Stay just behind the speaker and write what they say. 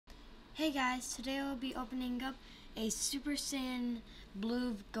Hey guys, today we'll be opening up a Super Saiyan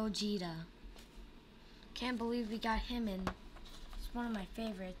Blue Gogeta. Can't believe we got him in. It's one of my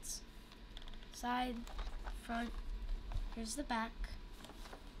favorites. Side, front, here's the back.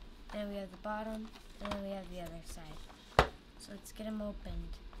 Then we have the bottom, and then we have the other side. So let's get him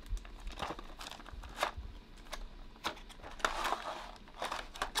opened.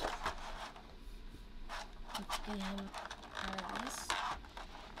 Let's get him out of this.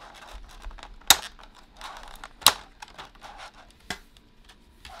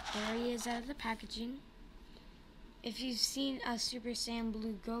 There he is out of the packaging. If you've seen a Super Saiyan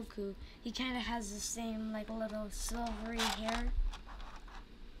Blue Goku, he kind of has the same like little silvery hair.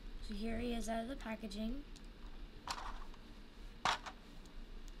 So here he is out of the packaging.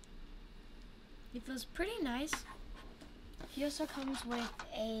 He feels pretty nice. He also comes with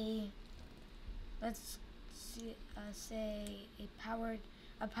a, let's see, say a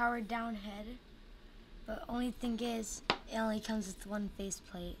powered down head. But only thing is, it only comes with one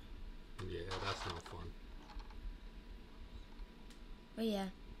faceplate. Yeah, that's not fun. But yeah.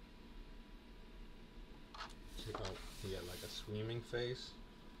 Check out, you got like a screaming face.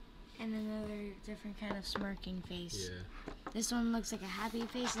 And another different kind of smirking face. Yeah. This one looks like a happy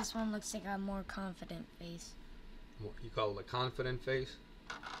face. This one looks like a more confident face. What, you call it a confident face?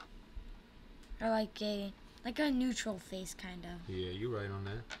 Or like a neutral face, kind of. Yeah, you're right on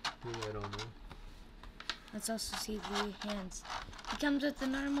that. You're right on that. Let's also see the hands. He comes with the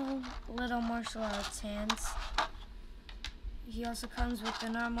normal little martial arts hands. He also comes with the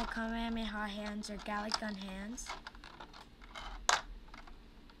normal Kamehameha hands or Gallic gun hands.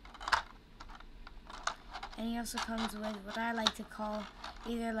 And he also comes with what I like to call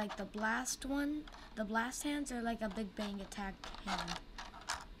either like the blast hands, or like a Big Bang attack hand.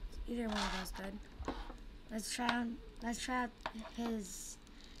 Either one of those good. Let's try out his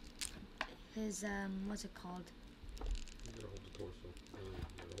what's it called? You gotta hold the torso. You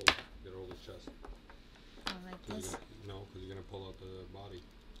gotta hold his chest. Oh, like this? No, because you're gonna pull out the body.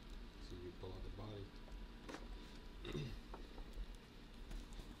 So you pull out the body.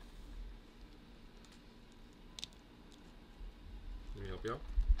 Let me help you out.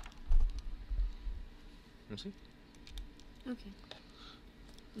 Let me see. Okay.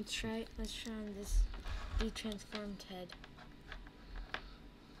 Let's try on this detransformed head.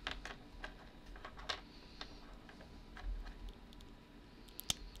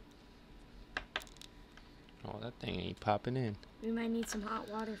 Oh, that thing ain't popping in. We might need some hot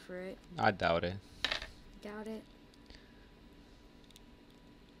water for it. I doubt it. Doubt it.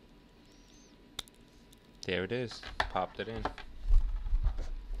 There it is. Popped it in. You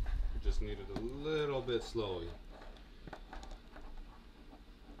just need it a little bit slowly.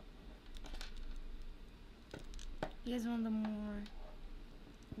 He has one of the more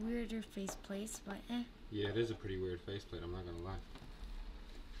weirder face plates, but eh. Yeah, it is a pretty weird faceplate, I'm not gonna lie.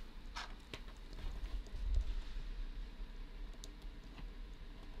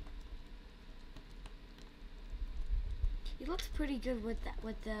 He looks pretty good with the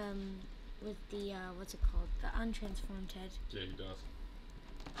what's it called? The untransformed head. Yeah, he does.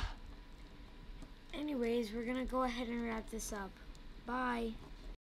 Anyways, we're gonna go ahead and wrap this up. Bye.